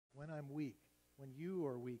I'm weak, when you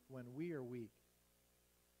are weak, when we are weak.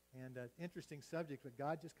 And interesting subject, but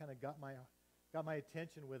God just kind of got my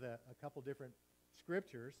attention with a couple different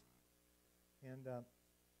scriptures. And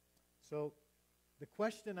so the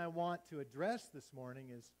question I want to address this morning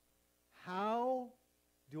is, how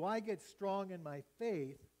do I get strong in my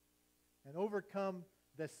faith and overcome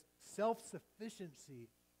this self-sufficiency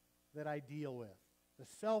that I deal with, the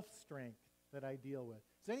self-strength that I deal with?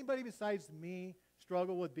 Does anybody besides me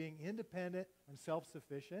struggle with being independent and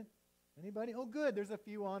self-sufficient? Anybody? Oh, good. There's a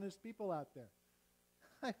few honest people out there.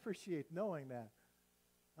 I appreciate knowing that.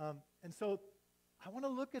 And so I want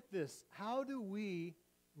to look at this. How do we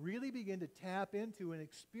really begin to tap into and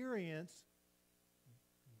experience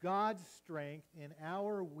God's strength in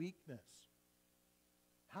our weakness?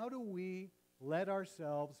 How do we let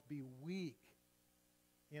ourselves be weak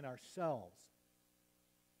in ourselves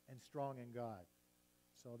and strong in God?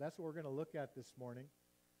 So that's what we're going to look at this morning.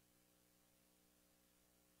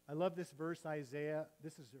 I love this verse, Isaiah.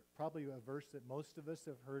 This is probably a verse that most of us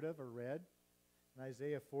have heard of or read. In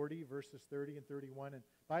Isaiah 40, verses 30 and 31. And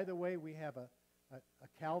by the way, we have a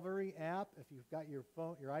Calvary app. If you've got your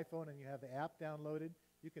phone, your iPhone, and you have the app downloaded,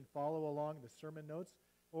 you can follow along the sermon notes.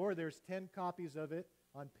 Or there's 10 copies of it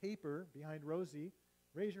on paper behind Rosie.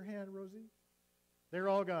 Raise your hand, Rosie. They're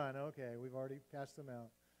all gone. Okay, we've already passed them out.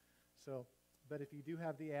 So, but if you do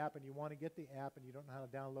have the app and you want to get the app and you don't know how to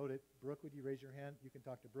download it, Brooke, would you raise your hand? You can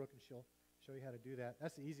talk to Brooke and she'll show you how to do that.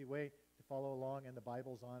 That's the easy way to follow along, and the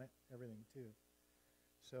Bible's on it, everything too.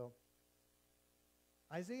 So,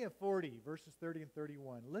 Isaiah 40, verses 30 and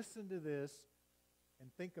 31. Listen to this and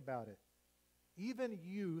think about it. Even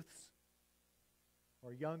youths,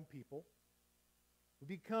 or young people, will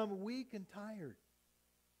become weak and tired,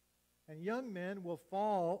 and young men will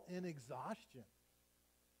fall in exhaustion.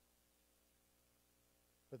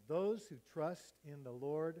 But those who trust in the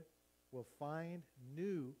Lord will find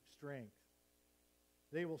new strength.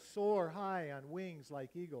 They will soar high on wings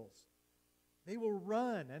like eagles. They will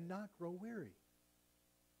run and not grow weary.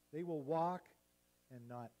 They will walk and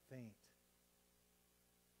not faint.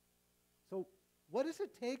 So, what does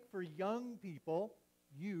it take for young people,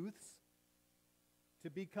 youths, to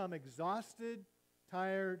become exhausted,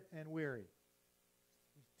 tired, and weary?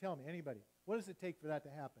 Tell me, anybody. What does it take for that to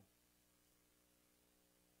happen?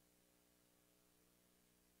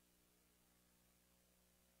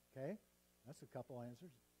 Okay, that's a couple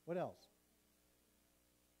answers. What else?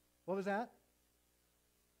 What was that?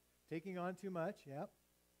 Taking on too much, yep.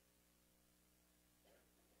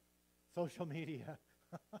 Social media.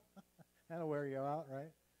 That'll wear you out,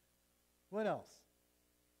 right? What else?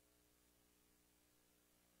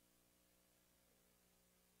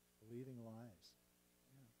 Believing lies.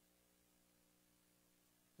 Yeah.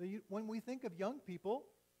 So when we think of young people,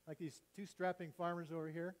 like these two strapping farmers over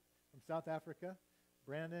here from South Africa,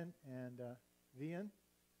 Brandon and Vian,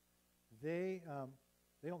 they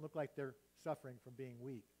don't look like they're suffering from being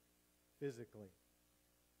weak physically.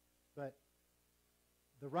 But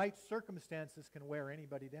the right circumstances can wear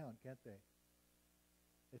anybody down, can't they?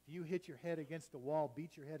 If you hit your head against a wall,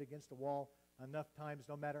 beat your head against a wall enough times,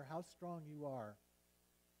 no matter how strong you are,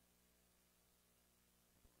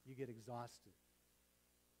 you get exhausted.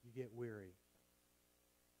 You get weary.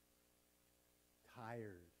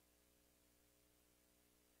 Tired.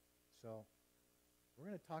 So, we're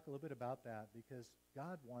going to talk a little bit about that because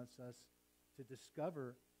God wants us to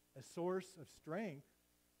discover a source of strength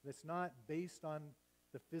that's not based on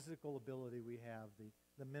the physical ability we have,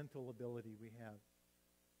 the mental ability we have.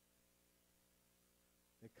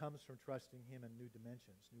 It comes from trusting Him in new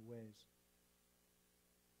dimensions, new ways.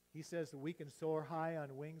 He says that we can soar high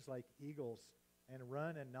on wings like eagles and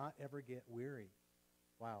run and not ever get weary.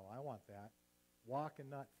 Wow, I want that. Walk and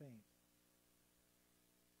not faint.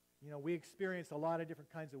 You know, we experience a lot of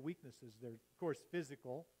different kinds of weaknesses. They're, of course,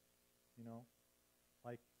 physical, you know,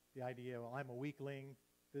 like the idea, well, I'm a weakling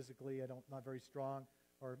physically, not very strong,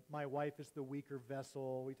 or my wife is the weaker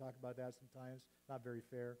vessel. We talk about that sometimes. Not very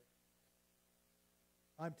fair.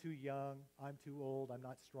 I'm too young, I'm too old, I'm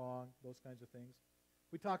not strong, those kinds of things.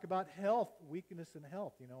 We talk about health, weakness in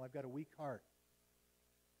health. You know, I've got a weak heart.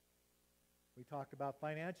 We talk about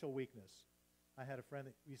financial weakness. I had a friend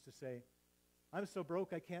that used to say, I'm so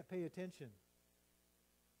broke I can't pay attention.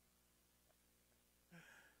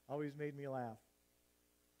 Always made me laugh.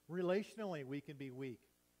 Relationally, we can be weak.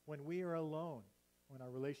 When we are alone, when our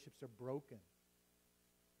relationships are broken,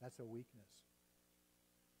 that's a weakness.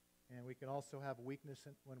 And we can also have weakness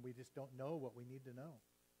when we just don't know what we need to know.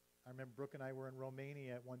 I remember Brooke and I were in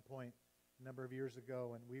Romania at one point a number of years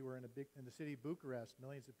ago, and we were in the city of Bucharest,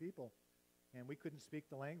 millions of people, and we couldn't speak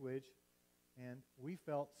the language. And we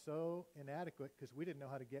felt so inadequate because we didn't know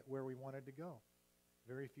how to get where we wanted to go.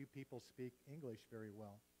 Very few people speak English very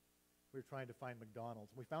well. We were trying to find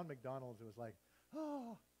McDonald's. We found McDonald's. It was like,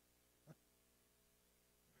 oh,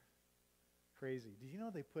 crazy. Did you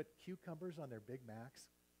know they put cucumbers on their Big Macs?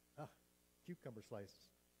 Oh, cucumber slices.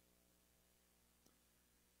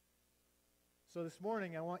 So this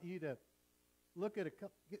morning, I want you to look at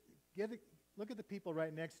look at the people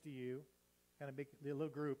right next to you, kind of make a little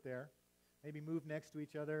group there. Maybe move next to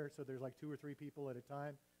each other so there's like 2 or 3 people at a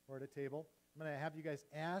time or at a table. I'm going to have you guys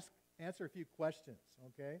answer a few questions,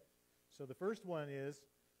 okay? So the first one is,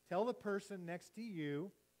 tell the person next to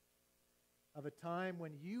you of a time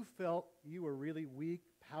when you felt you were really weak,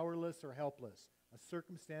 powerless, or helpless. A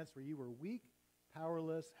circumstance where you were weak,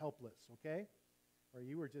 powerless, helpless, okay? Or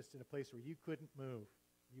you were just in a place where you couldn't move.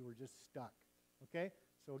 You were just stuck, okay?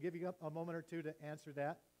 So we'll give you a moment or two to answer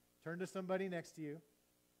that. Turn to somebody next to you.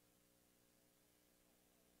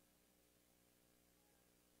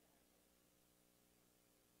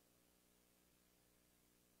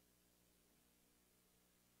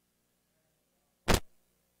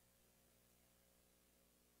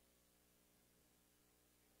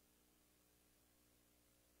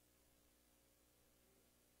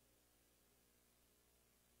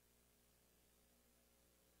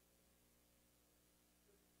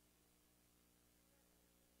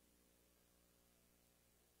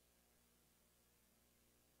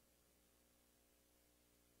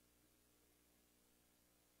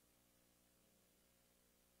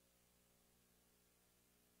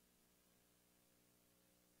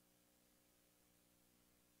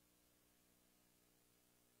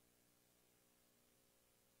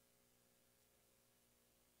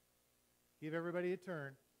 Give everybody a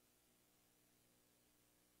turn.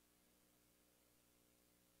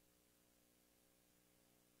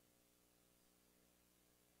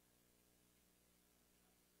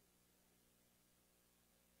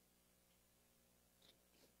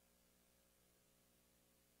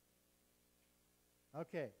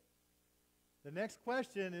 Okay. The next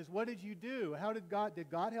question is, what did you do? Did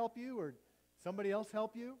God help you or somebody else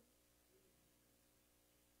help you?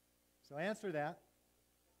 So answer that.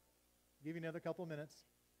 Give you another couple of minutes.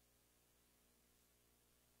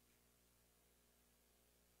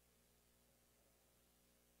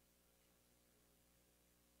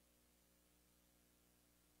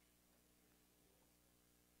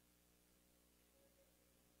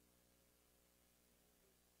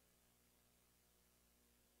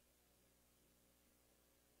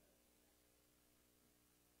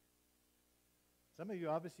 Some of you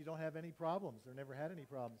obviously don't have any problems or never had any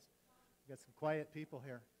problems. We've got some quiet people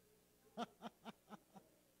here.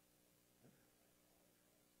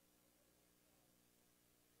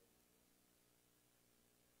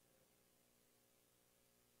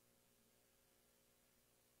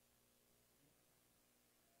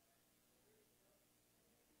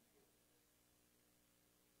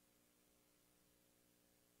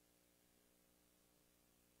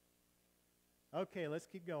 Okay, let's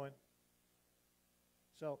keep going.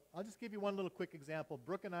 So I'll just give you one little quick example.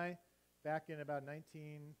 Brooke and I, back in about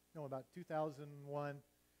 2001,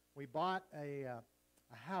 we bought a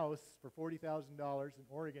house for $40,000 in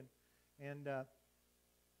Oregon, and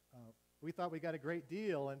we thought we got a great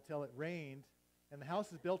deal until it rained. And the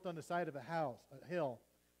house is built on the side of a hill,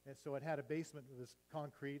 and so it had a basement that was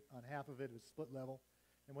concrete. On half of it was split level,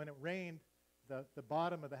 and when it rained, the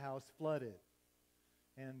bottom of the house flooded.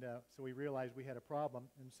 And so we realized we had a problem.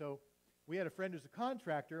 And so we had a friend who's a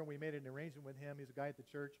contractor, and we made an arrangement with him. He's a guy at the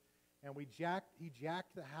church. And he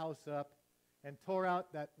jacked the house up and tore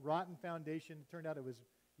out that rotten foundation. It turned out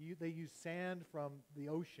they used sand from the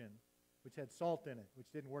ocean, which had salt in it,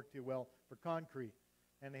 which didn't work too well for concrete.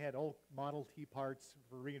 And they had old Model T parts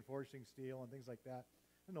for reinforcing steel and things like that.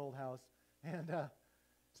 An old house. And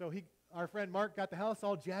so our friend Mark got the house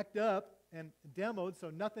all jacked up and demoed, so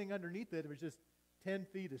nothing underneath it. It was just 10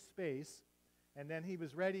 feet of space, and then he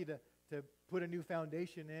was ready to put a new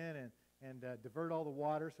foundation in and divert all the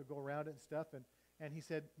water, so go around it and stuff. And he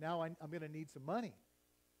said, now I'm going to need some money.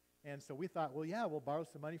 And so we thought, well, yeah, we'll borrow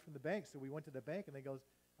some money from the bank. So we went to the bank, and they goes,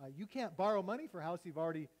 you can't borrow money for a house you've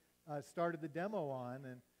already started the demo on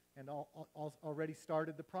and already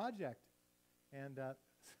started the project. And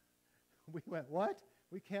we went, what?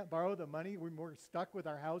 We can't borrow the money? We're stuck with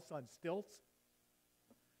our house on stilts?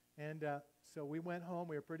 And so we went home.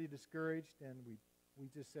 We were pretty discouraged, and we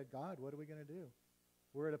just said, God, what are we going to do?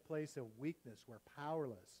 We're at a place of weakness. We're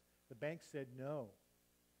powerless. The bank said no.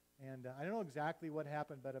 And I don't know exactly what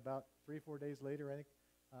happened, but about 3 or 4 days later, I think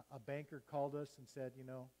a banker called us and said,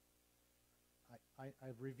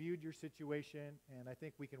 I've reviewed your situation, and I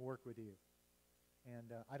think we can work with you.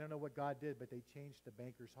 And I don't know what God did, but they changed the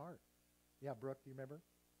banker's heart. Yeah, Brooke, do you remember?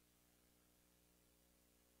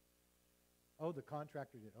 Oh, the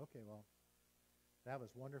contractor did. Okay, well, that was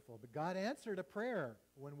wonderful. But God answered a prayer.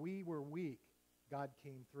 When we were weak, God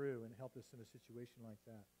came through and helped us in a situation like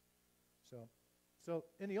that. So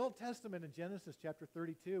in the Old Testament, in Genesis chapter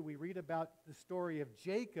 32, we read about the story of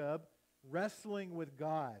Jacob wrestling with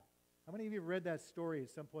God. How many of you have read that story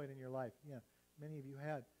at some point in your life? Yeah, many of you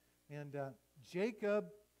had. And Jacob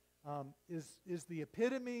is the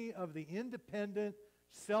epitome of the independent,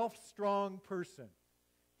 self-strong person.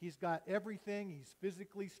 He's got everything. He's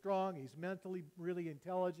physically strong. He's mentally really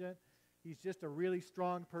intelligent. He's just a really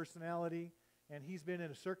strong personality. And he's been in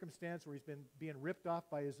a circumstance where he's been being ripped off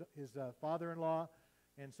by his father-in-law.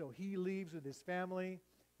 And so he leaves with his family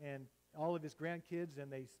and all of his grandkids,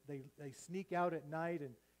 and they sneak out at night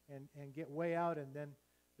and get way out. And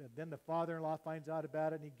then the father-in-law finds out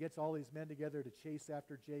about it, and he gets all these men together to chase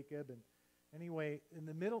after Jacob. And anyway, in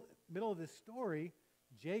the middle of this story,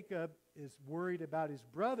 Jacob is worried about his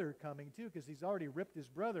brother coming too, because he's already ripped his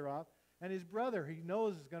brother off. And his brother, he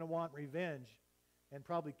knows, is going to want revenge and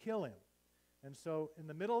probably kill him. And so in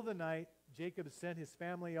the middle of the night, Jacob sent his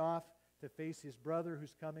family off to face his brother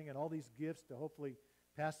who's coming, and all these gifts to hopefully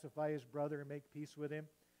pacify his brother and make peace with him.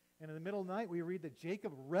 And in the middle of the night, we read that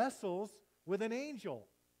Jacob wrestles with an angel,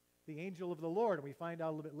 the angel of the Lord. And we find out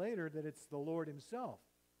a little bit later that it's the Lord himself.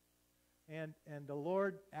 And the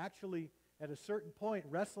Lord actually, at a certain point,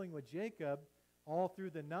 wrestling with Jacob all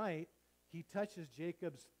through the night, he touches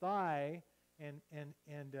Jacob's thigh, and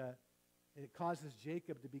it causes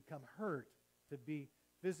Jacob to become hurt, to be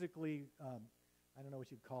physically, I don't know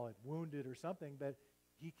what you'd call it, wounded or something, but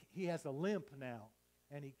he has a limp now,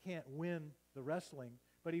 and he can't win the wrestling,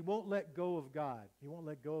 but he won't let go of God. He won't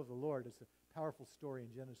let go of the Lord. It's a powerful story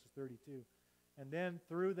in Genesis 32. And then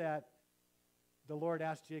through that, the Lord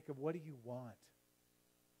asked Jacob, "What do you want,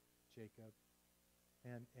 Jacob?"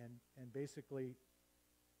 And basically,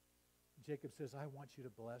 Jacob says, "I want you to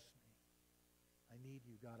bless me. I need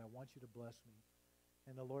you, God. I want you to bless me."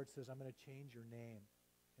 And the Lord says, "I'm going to change your name."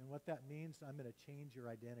 And what that means, I'm going to change your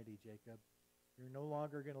identity, Jacob. You're no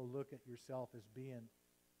longer going to look at yourself as being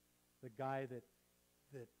the guy that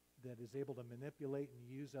is able to manipulate and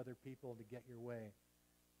use other people to get your way.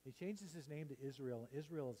 He changes his name to Israel.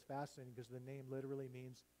 Israel is fascinating because the name literally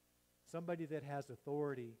means somebody that has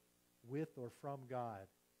authority with or from God.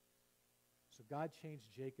 So God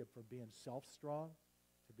changed Jacob from being self-strong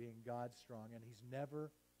to being God-strong, and he's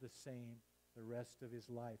never the same the rest of his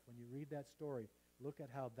life. When you read that story, look at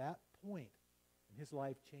how that point in his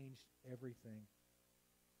life changed everything.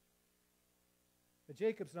 But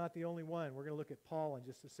Jacob's not the only one. We're going to look at Paul in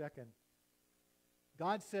just a second.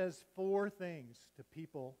 God says 4 things to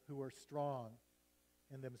people who are strong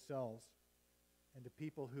in themselves and to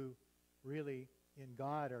people who really in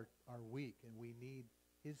God are weak, and we need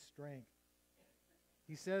his strength.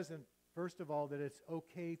 He says, first of all, that it's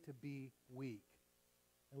okay to be weak.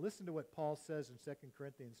 And listen to what Paul says in 2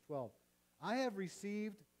 Corinthians 12. "I have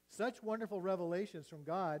received such wonderful revelations from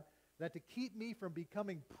God that to keep me from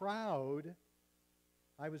becoming proud,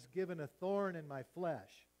 I was given a thorn in my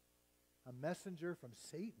flesh, a messenger from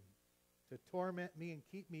Satan to torment me and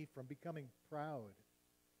keep me from becoming proud.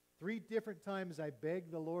 3 different times I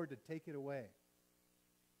begged the Lord to take it away.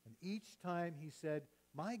 And each time he said,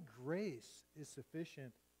 'My grace is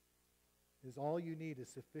sufficient, is all you need is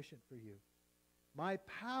sufficient for you. My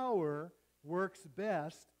power works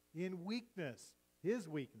best in weakness,'" his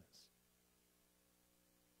weakness.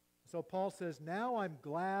 So Paul says, "Now I'm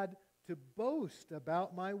glad to boast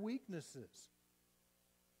about my weaknesses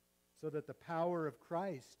so that the power of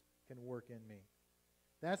Christ can work in me.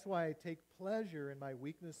 That's why I take pleasure in my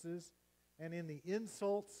weaknesses and in the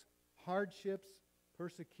insults, hardships,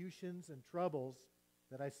 persecutions, and troubles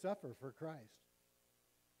that I suffer for Christ.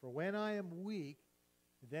 For when I am weak,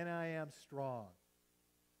 then I am strong."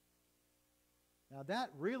 Now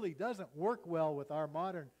that really doesn't work well with our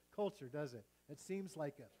modern culture, does it? It seems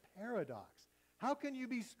like a paradox. How can you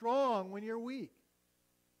be strong when you're weak?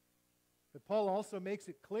 But Paul also makes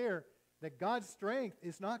it clear that God's strength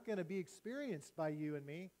is not going to be experienced by you and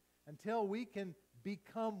me until we can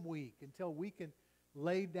become weak, until we can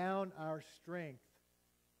lay down our strength.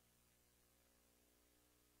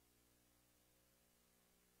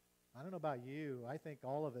 I don't know about you. I think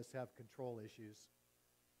all of us have control issues.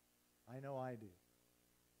 I know I do.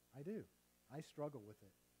 I do. I struggle with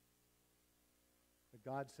it. But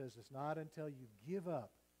God says it's not until you give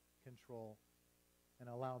up control and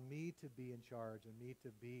allow me to be in charge and me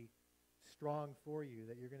to be strong for you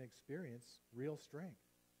that you're going to experience real strength.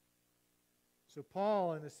 So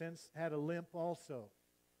Paul, in a sense, had a limp also.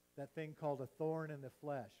 That thing called a thorn in the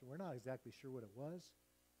flesh. We're not exactly sure what it was,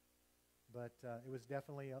 but it was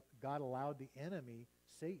definitely, God allowed the enemy,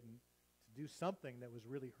 Satan, to do something that was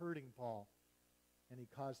really hurting Paul. And he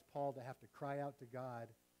caused Paul to have to cry out to God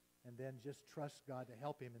and then just trust God to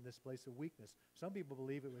help him in this place of weakness. Some people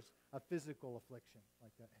believe it was a physical affliction,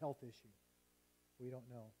 like a health issue. We don't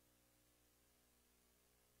know.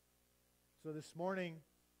 So this morning,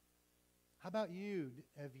 how about you?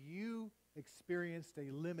 Have you experienced a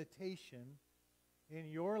limitation in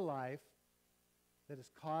your life that has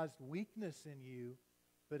caused weakness in you,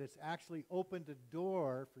 but it's actually opened a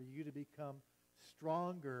door for you to become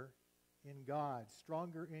stronger in God,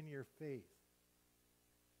 stronger in your faith?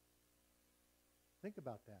 Think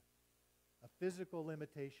about that. A physical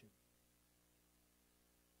limitation.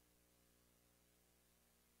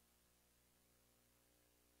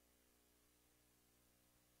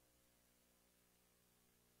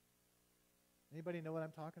 Anybody know what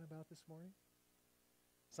I'm talking about this morning?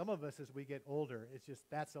 Some of us, as we get older, it's just,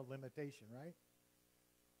 that's a limitation, right?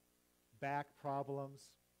 Back problems,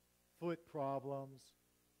 foot problems.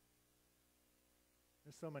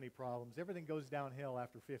 There's so many problems. Everything goes downhill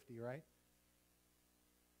after 50, right?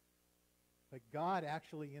 But God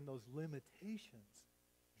actually, in those limitations,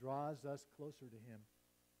 draws us closer to Him,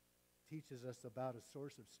 teaches us about a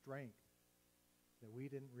source of strength that we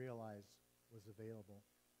didn't realize was available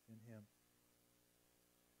in Him.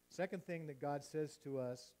 Second thing that God says to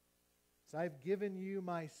us is, I've given you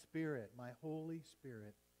my Spirit, my Holy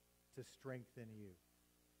Spirit, to strengthen you.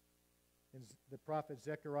 In the prophet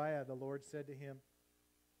Zechariah, the Lord said to him,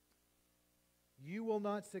 you will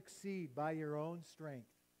not succeed by your own strength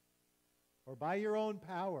or by your own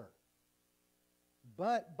power,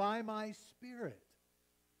 but by my Spirit,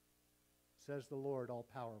 says the Lord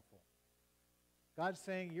all-powerful. God's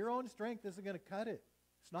saying your own strength isn't going to cut it.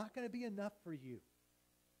 It's not going to be enough for you.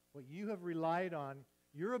 What you have relied on,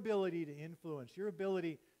 your ability to influence, your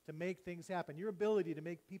ability to make things happen, your ability to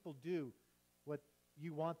make people do what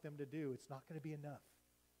you want them to do, it's not going to be enough.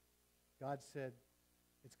 God said,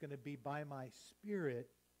 it's going to be by my Spirit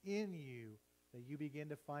in you that you begin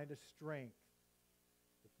to find a strength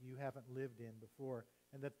that you haven't lived in before.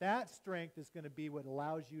 And that strength is going to be what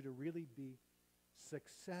allows you to really be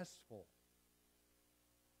successful.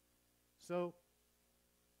 So,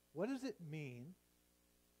 what does it mean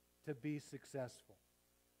to be successful?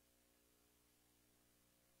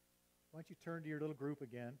 Why don't you turn to your little group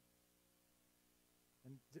again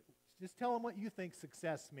and just tell them what you think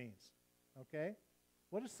success means, okay?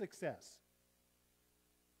 What is success?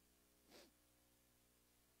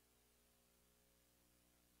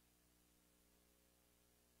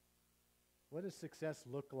 What does success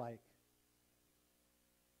look like?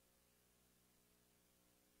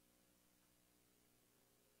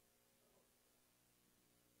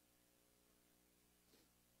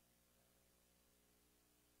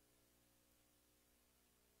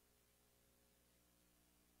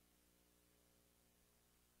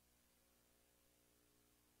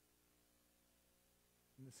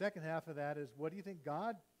 And the second half of that is, what do you think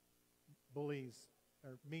God believes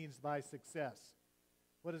or means by success?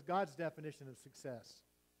 What is God's definition of success?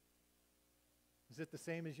 Is it the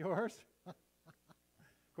same as yours? Of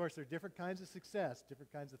course, there are different kinds of success,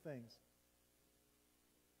 different kinds of things.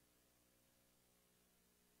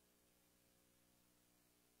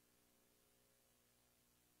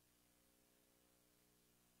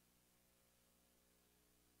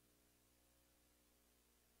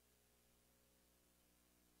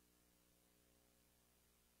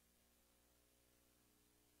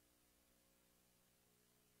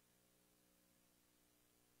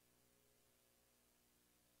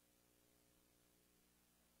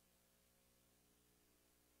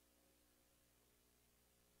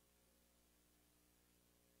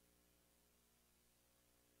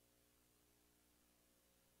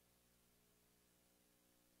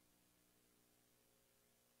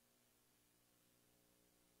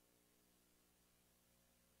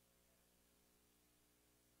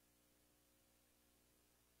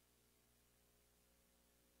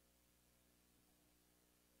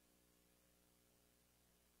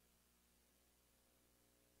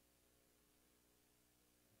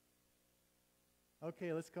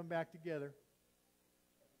 Okay, let's come back together.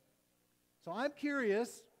 So I'm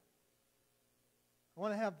curious. I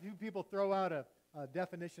want to have a few people throw out a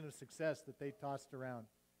definition of success that they tossed around.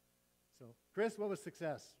 So, Chris, what was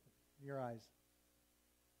success in your eyes?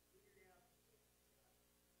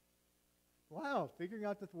 Wow, figuring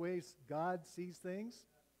out the ways God sees things.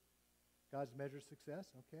 God's measure of success.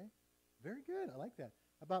 Okay, very good. I like that.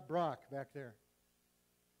 How about Brock back there?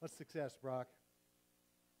 What's success, Brock?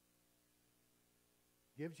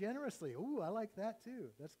 Give generously. Ooh, I like that too.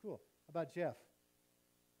 That's cool. How about Jeff?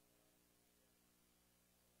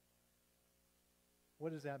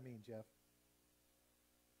 What does that mean, Jeff?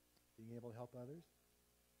 Being able to help others?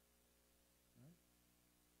 Right.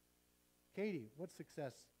 Katie, what's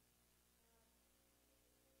success?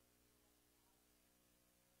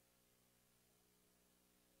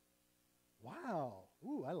 Wow.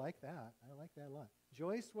 Ooh, I like that. I like that a lot.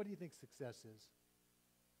 Joyce, what do you think success is?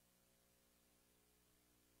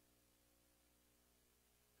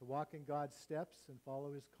 To walk in God's steps and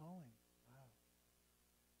follow his calling. Wow.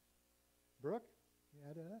 Brooke, you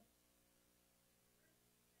add to that?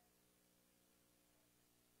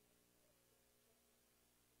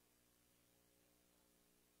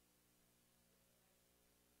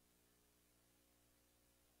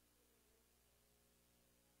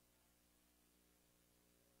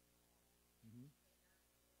 Mm-hmm.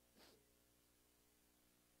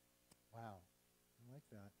 Wow. I like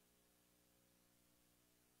that.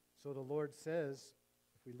 So the Lord says,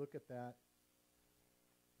 if we look at that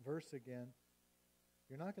verse again,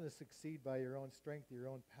 you're not going to succeed by your own strength, your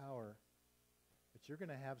own power, but you're going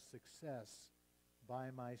to have success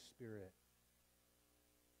by my Spirit.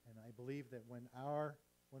 And I believe that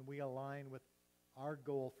when we align with our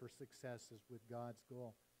goal for success is with God's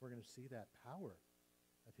goal, we're going to see that power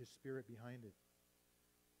of his Spirit behind it.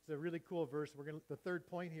 It's a really cool verse. The third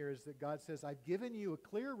point here is that God says, I've given you a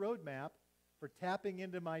clear roadmap for tapping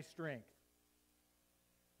into my strength.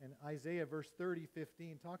 And Isaiah verse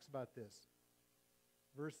 30:15 talks about this.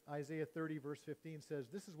 Isaiah 30 verse 15 says,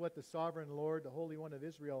 this is what the sovereign Lord, the Holy One of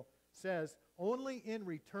Israel, says, only in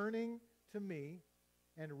returning to me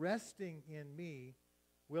and resting in me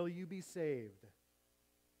will you be saved.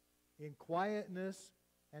 In quietness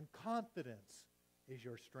and confidence is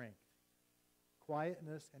your strength.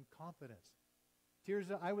 Quietness and confidence.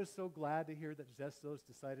 Tirza, I was so glad to hear that Zestos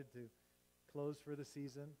decided to close for the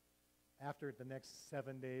season after the next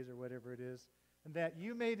 7 days or whatever it is, and that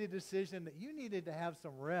you made a decision that you needed to have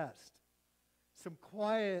some rest, some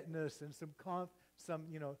quietness, and some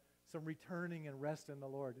returning and rest in the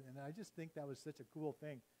Lord. And I just think that was such a cool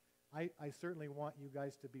thing. I certainly want you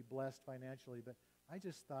guys to be blessed financially, but I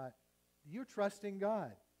just thought, you're trusting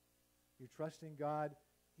God. You're trusting God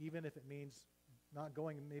even if it means not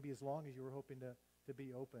going maybe as long as you were hoping to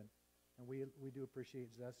be open. And we do appreciate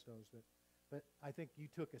Zestos. But I think you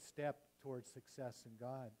took a step towards success in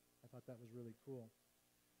God. I thought that was really cool.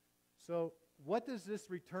 So what does this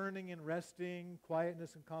returning and resting,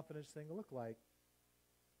 quietness and confidence thing look like?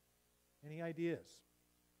 Any ideas?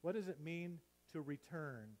 What does it mean to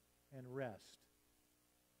return and rest?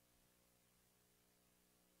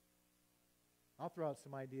 I'll throw out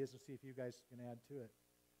some ideas and see if you guys can add to it.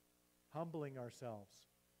 Humbling ourselves.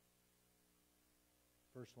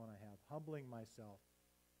 First one I have. Humbling myself.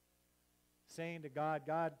 Saying to God,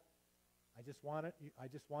 God, I just want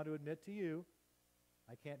to admit to you,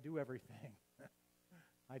 I can't do everything.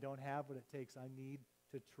 I don't have what it takes. I need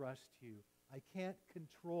to trust you. I can't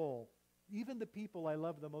control even the people I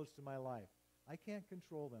love the most in my life. I can't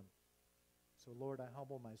control them. So, Lord, I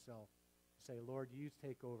humble myself. Say, Lord, you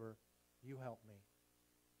take over. You help me.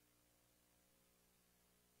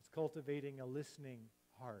 It's cultivating a listening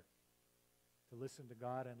heart to listen to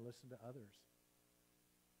God and listen to others.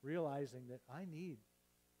 Realizing that I need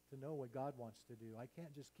to know what God wants to do. I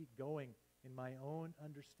can't just keep going in my own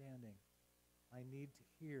understanding. I need to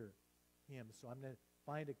hear him. So I'm going to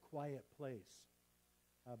find a quiet place.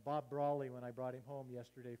 Bob Brawley, when I brought him home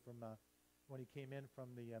yesterday when he came in from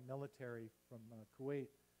the military from Kuwait,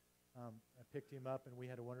 I picked him up and we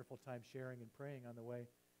had a wonderful time sharing and praying on the way.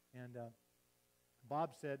 And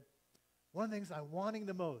Bob said, one of the things I'm wanting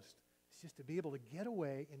the most is just to be able to get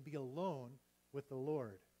away and be alone with the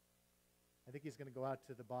Lord. I think he's going to go out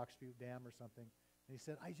to the Box Butte Dam or something. And he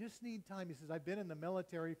said, I just need time. He says, I've been in the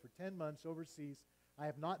military for 10 months overseas. I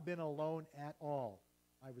have not been alone at all.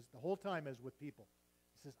 The whole time I was with people.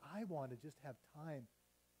 He says, I want to just have time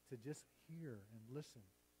to just hear and listen.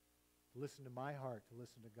 To listen to my heart, to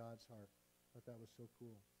listen to God's heart. I thought that was so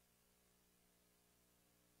cool.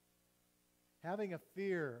 Having a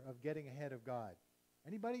fear of getting ahead of God.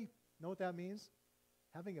 Anybody know what that means?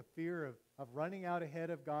 Having a fear of running out ahead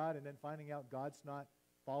of God and then finding out God's not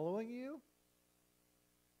following you?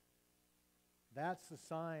 That's a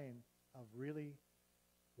sign of really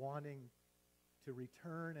wanting to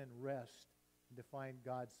return and rest and to find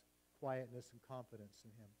God's quietness and confidence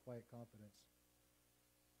in him, quiet confidence.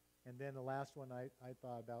 And then the last one I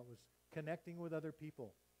thought about was connecting with other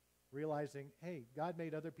people, realizing, hey, God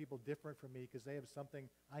made other people different from me because they have something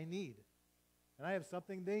I need, and I have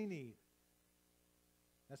something they need.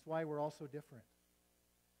 That's why we're all so different.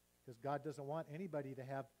 because God doesn't want anybody to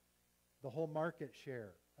have the whole market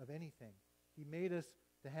share of anything. He made us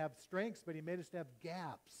to have strengths, but he made us to have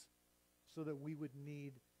gaps so that we would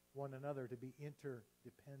need one another, to be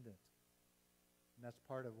interdependent. And that's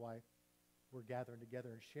part of why we're gathering together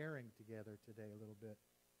and sharing together today a little bit.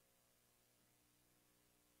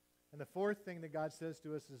 And the fourth thing that God says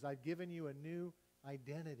to us is, I've given you a new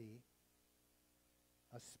identity,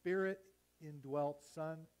 a spirit-indwelt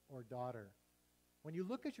son or daughter. When you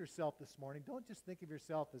look at yourself this morning, don't just think of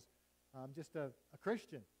yourself as, I'm just a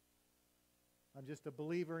Christian. I'm just a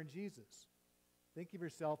believer in Jesus. Think of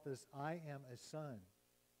yourself as, I am a son.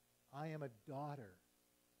 I am a daughter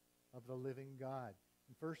of the living God.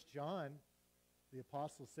 In 1 John, the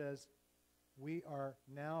apostle says, we are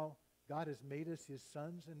now, God has made us his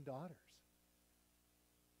sons and daughters.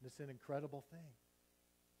 And it's an incredible thing.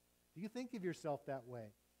 Do you think of yourself that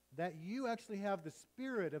way? That you actually have the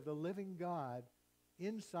Spirit of the living God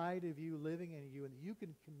inside of you, living in you, and you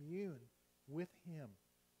can commune with him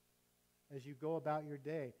as you go about your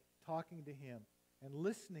day, talking to him and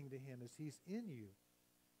listening to him as he's in you.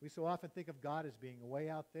 We so often think of God as being way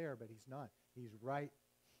out there, but he's not. He's right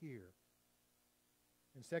here.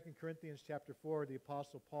 In 2 Corinthians chapter 4, the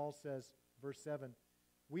Apostle Paul says, verse 7,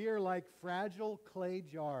 we are like fragile clay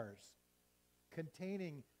jars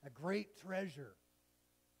containing a great treasure.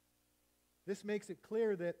 This makes it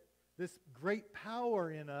clear that this great power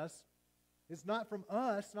in us is not from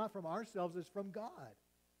us, not from ourselves, it's from God.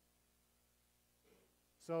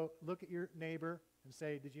 So look at your neighbor and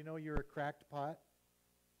say, did you know you're a cracked pot?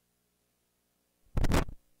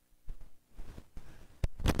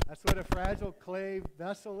 That's what a fragile clay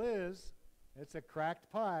vessel is. It's a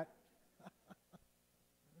cracked pot.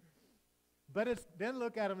 But it's, then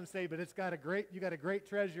look at them and say, but you got a great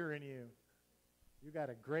treasure in you. You got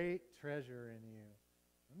a great treasure in you.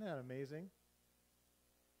 Isn't that amazing?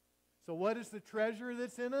 So what is the treasure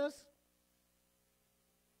that's in us?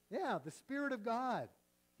 Yeah, the Spirit of God.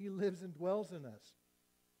 He lives and dwells in us.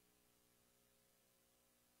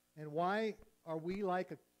 And why are we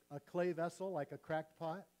like a clay vessel, like a cracked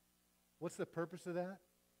pot? What's the purpose of that?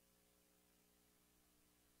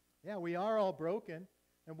 Yeah, we are all broken.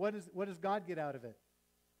 And what does God get out of it?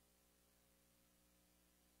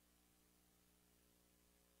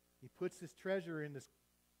 He puts his treasure in this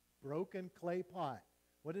broken clay pot.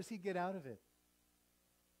 What does he get out of it?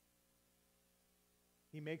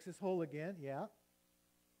 He makes us whole again, yeah.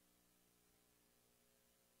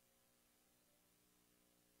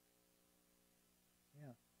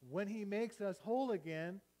 Yeah. When he makes us whole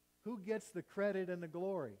again, who gets the credit and the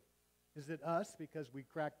glory? Is it us because we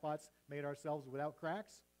cracked pots, made ourselves without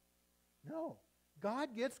cracks? No.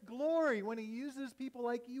 God gets glory when he uses people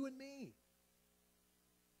like you and me.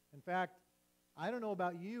 In fact, I don't know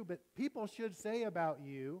about you, but people should say about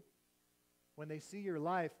you when they see your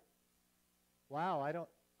life, wow,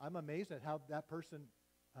 I'm amazed at how that person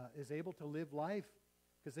is able to live life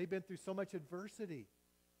because they've been through so much adversity.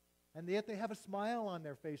 And yet they have a smile on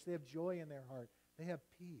their face. They have joy in their heart. They have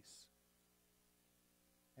peace.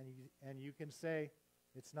 And you can say,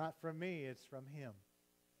 it's not from me, it's from him.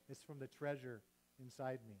 It's from the treasure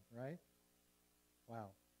inside me, right? Wow.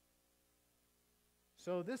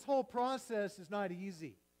 So this whole process is not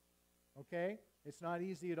easy, okay? It's not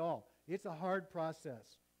easy at all. It's a hard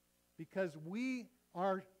process because we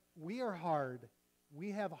are hard.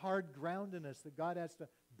 We have hard ground in us that God has to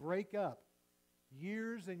break up.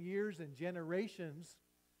 Years and years and generations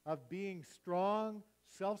of being strong,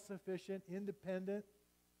 self-sufficient, independent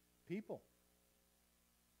people.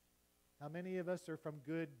 How many of us are from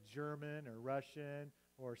good German or Russian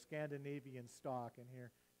or Scandinavian stock in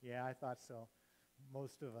here? Yeah, I thought so.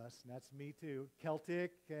 Most of us, and that's me too.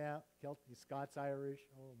 Celtic, yeah, Celtic, Scots, Irish,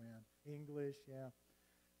 oh man, English, yeah.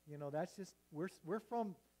 You know, that's just, we're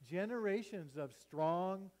from generations of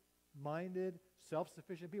strong-minded,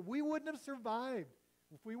 self-sufficient people. We wouldn't have survived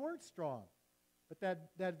if we weren't strong. But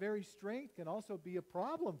that very strength can also be a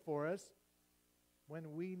problem for us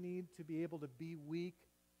when we need to be able to be weak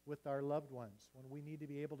with our loved ones, when we need to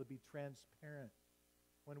be able to be transparent,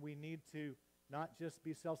 when we need to not just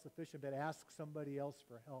be self-sufficient, but ask somebody else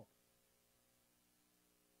for help.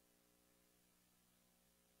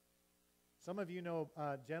 Some of you know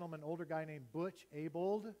a gentleman, older guy named Butch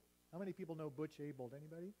Abold. How many people know Butch Abold?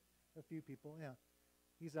 Anybody? A few people, yeah.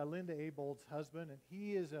 He's Linda Abold's husband, and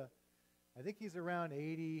he is I think he's around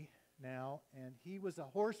 80 now, and he was a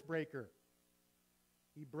horse breaker.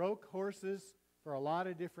 He broke horses for a lot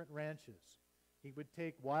of different ranches. He would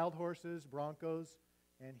take wild horses, broncos,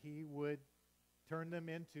 and he would turn them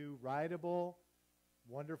into rideable,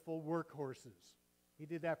 wonderful workhorses. He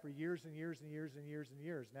did that for years and years and years and years and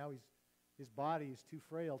years. Now his body is too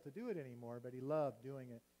frail to do it anymore, but he loved doing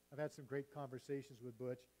it. I've had some great conversations with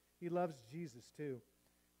Butch. He loves Jesus too.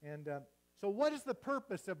 And so what is the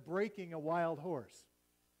purpose of breaking a wild horse?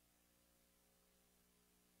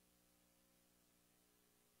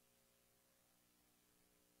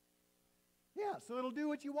 Yeah, so it'll do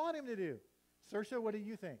what you want him to do. Saoirse, what do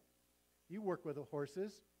you think? You work with the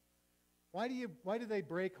horses. Why do they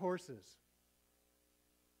break horses?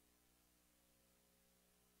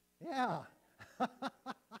 Yeah.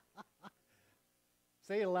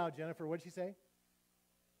 Say it aloud, Jennifer. What did she say?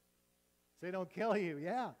 Say don't kill you.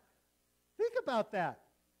 Yeah. Think about that.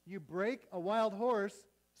 You break a wild horse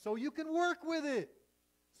so you can work with it.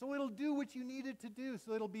 So it'll do what you need it to do.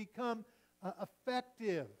 So it'll become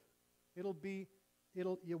effective. It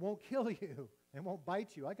won't kill you. It won't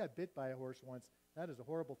bite you. I got bit by a horse once. That is a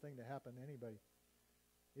horrible thing to happen to anybody.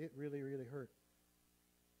 It really, really hurt.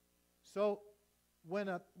 So when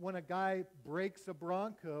a guy breaks a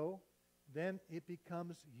bronco, then it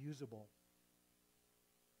becomes usable.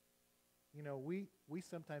 You know, we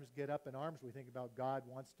sometimes get up in arms. We think about God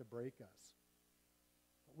wants to break us.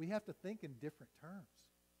 But we have to think in different terms.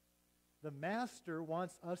 The master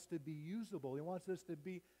wants us to be usable. He wants us to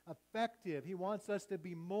be effective. He wants us to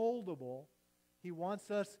be moldable. He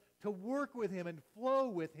wants us to work with him and flow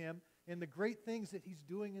with him in the great things that he's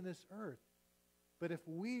doing in this earth. But if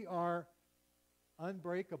we are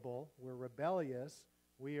unbreakable, we're rebellious,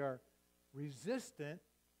 we are resistant,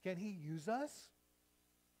 can he use us?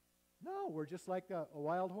 No, we're just like a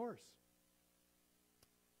wild horse.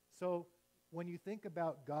 So when you think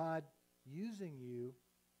about God using you,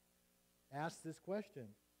 ask this question.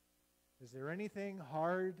 Is there anything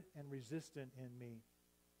hard and resistant in me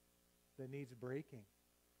that needs breaking?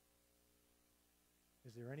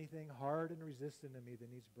 Is there anything hard and resistant in me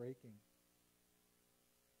that needs breaking?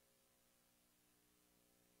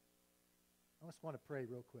 I just want to pray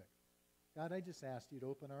real quick. God, I just ask you to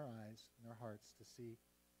open our eyes and our hearts to see,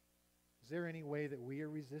 is there any way that we are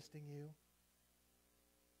resisting you?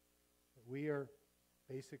 That we are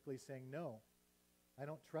basically saying, no, I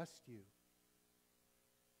don't trust you.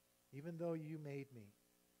 Even though you made me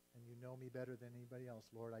and you know me better than anybody else,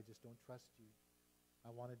 Lord, I just don't trust you.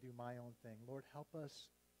 I want to do my own thing. Lord, help us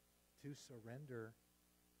to surrender,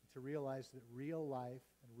 to realize that real life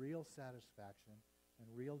and real satisfaction and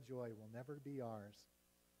real joy will never be ours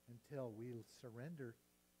until we surrender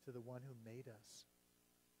to the one who made us,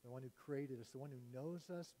 the one who created us, the one who knows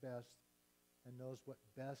us best and knows what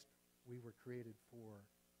best we were created for.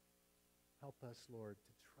 Help us, Lord,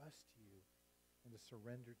 to trust you and to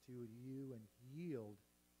surrender to you and yield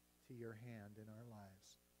to your hand in our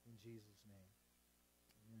lives. In Jesus' name.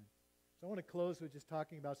 Amen. So I want to close with just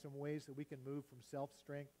talking about some ways that we can move from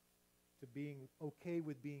self-strength to being okay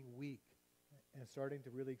with being weak and starting to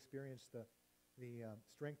really experience the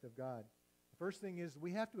strength of God. The first thing is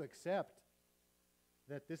we have to accept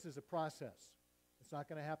that this is a process. It's not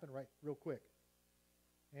going to happen real quick.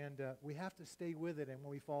 And we have to stay with it. And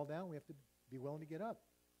when we fall down, we have to be willing to get up.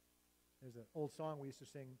 There's an old song we used to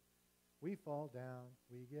sing, we fall down,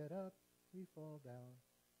 we get up, we fall down,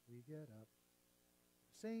 we get up.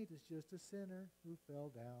 A saint is just a sinner who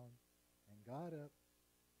fell down and got up.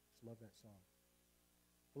 Just love that song.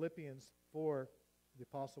 Philippians 4, the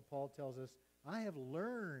Apostle Paul tells us, I have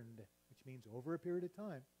learned, which means over a period of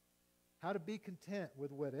time, how to be content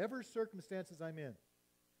with whatever circumstances I'm in.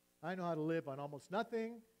 I know how to live on almost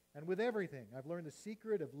nothing and with everything. I've learned the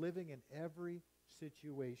secret of living in every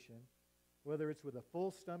situation, whether it's with a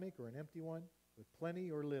full stomach or an empty one, with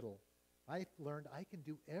plenty or little. I've learned I can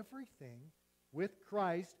do everything with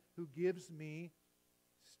Christ who gives me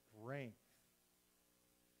strength.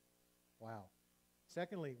 Wow.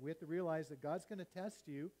 Secondly, we have to realize that God's going to test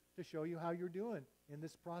you to show you how you're doing in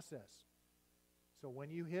this process. So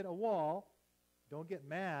when you hit a wall, don't get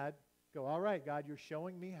mad. Go, all right, God, you're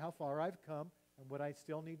showing me how far I've come and what I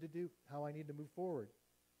still need to do, how I need to move forward.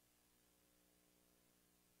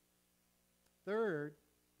 Third,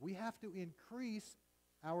 we have to increase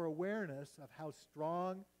our awareness of how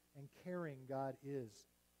strong and caring God is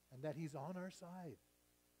and that he's on our side.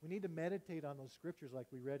 We need to meditate on those scriptures like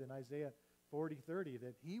we read in Isaiah 40:30,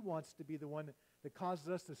 that he wants to be the one that causes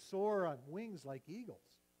us to soar on wings like eagles.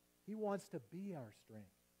 He wants to be our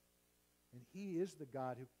strength. And he is the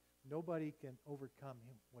God who nobody can overcome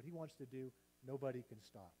him. What he wants to do, nobody can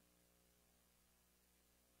stop.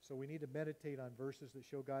 So we need to meditate on verses that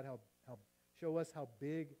show God show us how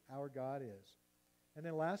big our God is. And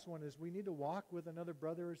then last one is we need to walk with another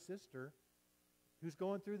brother or sister who's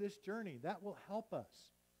going through this journey. That will help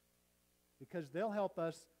us because they'll help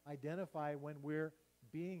us identify when we're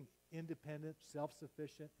being independent,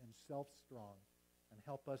 self-sufficient, and self-strong, and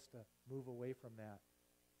help us to move away from that.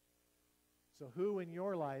 So who in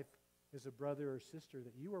your life is a brother or sister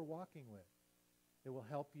that you are walking with that will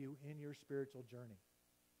help you in your spiritual journey?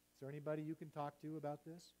 Is there anybody you can talk to about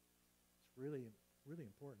this? It's really, really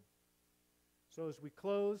important. So as we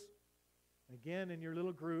close, again in your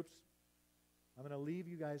little groups, I'm going to leave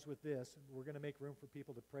you guys with this. We're going to make room for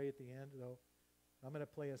people to pray at the end, though. I'm going to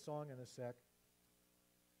play a song in a sec.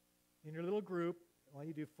 In your little group, I want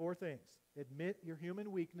you to do 4 things. Admit your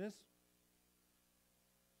human weakness.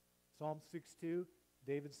 Psalm 6:2,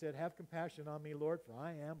 David said, "Have compassion on me, Lord, for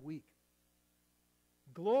I am weak."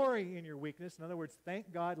 Glory in your weakness. In other words,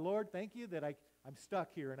 thank God, Lord, thank you that I'm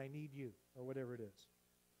stuck here and I need you, or whatever it is.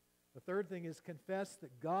 The third thing is confess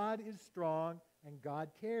that God is strong and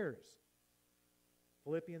God cares.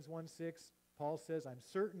 Philippians 1:6, Paul says, "I'm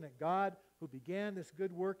certain that God, who began this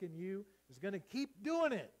good work in you, is going to keep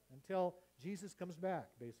doing it until Jesus comes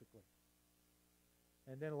back," basically.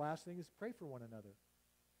 And then the last thing is pray for one another.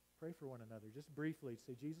 Pray for one another. Just briefly,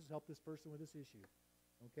 say, "Jesus, help this person with this issue."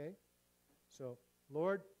 Okay? So,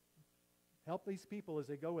 Lord, help these people as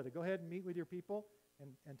they go with it. Go ahead and meet with your people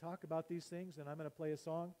and talk about these things, and I'm going to play a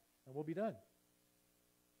song, and we'll be done.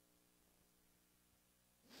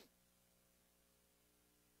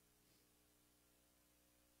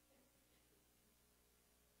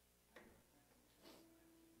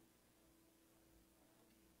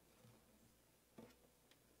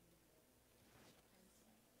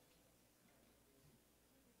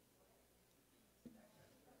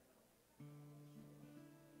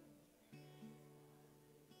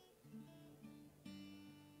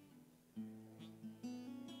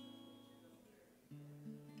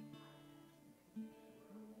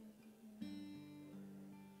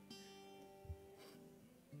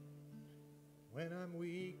 When I'm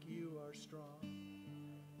weak, you are strong.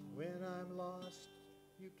 When I'm lost,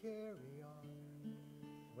 you carry on.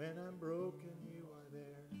 When I'm broken, you are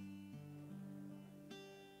there.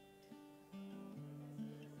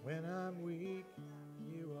 When I'm weak,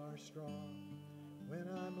 you are strong. When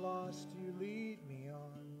I'm lost, you lead me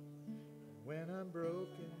on. When I'm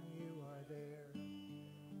broken, you are there.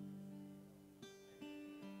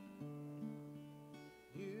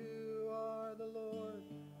 You are the Lord,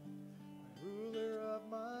 ruler of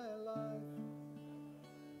my life,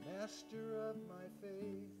 master of my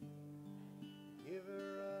faith,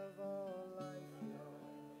 giver of all life, yeah.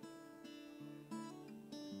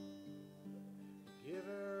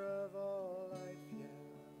 Giver of all life, yeah.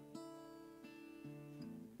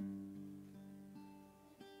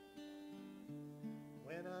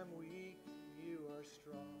 When I'm weak, you are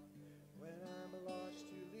strong. When I'm lost,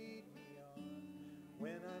 you lead me on.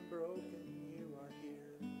 When I'm broken, you are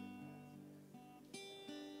here.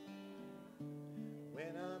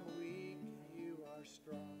 When I'm weak, you are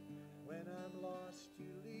strong. When I'm lost,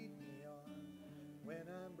 you lead me on. When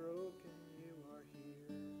I'm broken, you are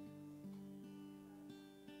here.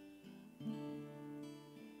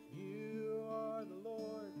 You are the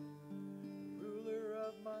Lord, ruler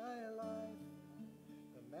of my life,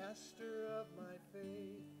 the master of my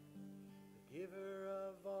faith, the giver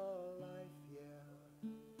of all life, yeah.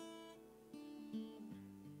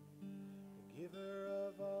 The giver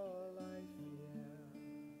of all life, yeah.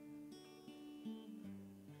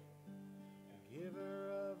 The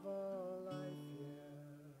giver of all life, yeah.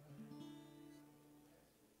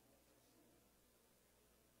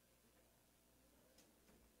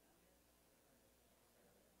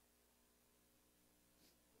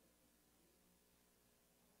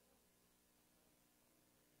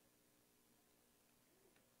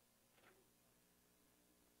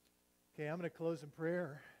 Okay, I'm going to close in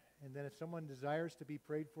prayer. And then if someone desires to be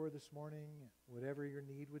prayed for this morning, whatever your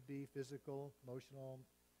need would be, physical, emotional,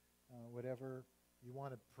 whatever, you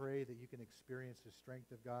want to pray that you can experience the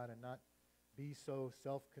strength of God and not be so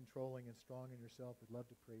self-controlling and strong in yourself, we'd love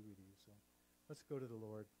to pray with you. So let's go to the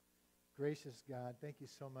Lord. Gracious God, thank you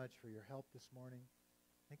so much for your help this morning.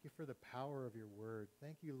 Thank you for the power of your word.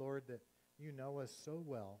 Thank you, Lord, that you know us so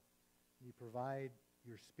well. You provide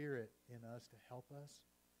your Spirit in us to help us.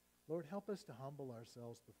 Lord, help us to humble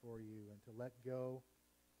ourselves before you and to let go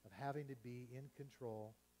of having to be in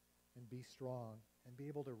control and be strong and be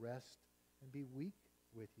able to rest and be weak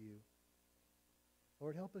with you.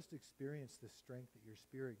 Lord, help us to experience the strength that your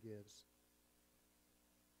Spirit gives.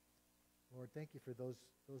 Lord, thank you for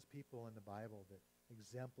those people in the Bible that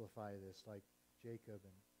exemplify this, like Jacob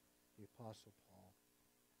and the Apostle Paul.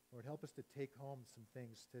 Lord, help us to take home some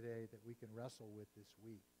things today that we can wrestle with this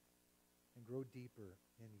week and grow deeper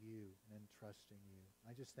in you and trust in you.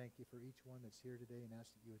 I just thank you for each one that's here today and ask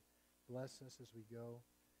that you would Bless us as we go.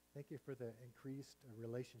 Thank you for the increased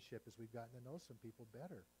relationship as we've gotten to know some people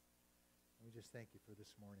better. And we just thank you for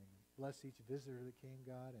this morning. Bless each visitor that came,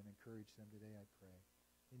 God, and encourage them today, I pray.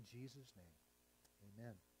 In Jesus' name,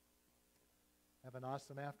 amen. Have an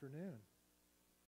awesome afternoon.